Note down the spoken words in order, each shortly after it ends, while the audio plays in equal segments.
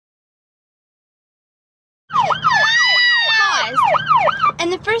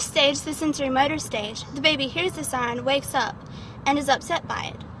first stage, the sensory motor stage, the baby hears the siren, wakes up, and is upset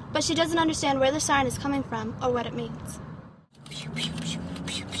by it, but she doesn't understand where the siren is coming from or what it means.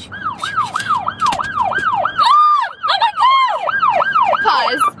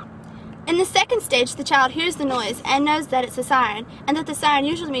 Pause. In the second stage, the child hears the noise and knows that it's a siren, and that the siren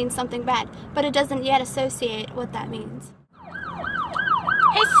usually means something bad, but it doesn't yet associate what that means.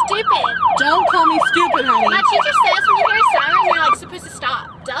 Hey, stupid! Don't call me stupid, honey. My teacher says when you hear a siren, you're like supposed to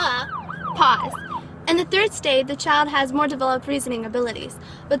stop. Duh. Pause. In the third stage, the child has more developed reasoning abilities,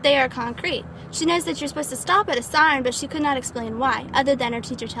 but they are concrete. She knows that you're supposed to stop at a siren, but she could not explain why, other than her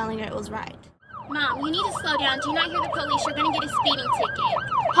teacher telling her it was right. Mom, you need to slow down. Do you not hear the police? You're going to get a speeding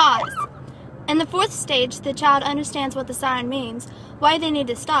ticket. Pause. In the fourth stage, the child understands what the siren means, why they need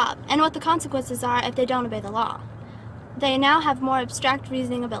to stop, and what the consequences are if they don't obey the law. They now have more abstract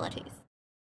reasoning abilities.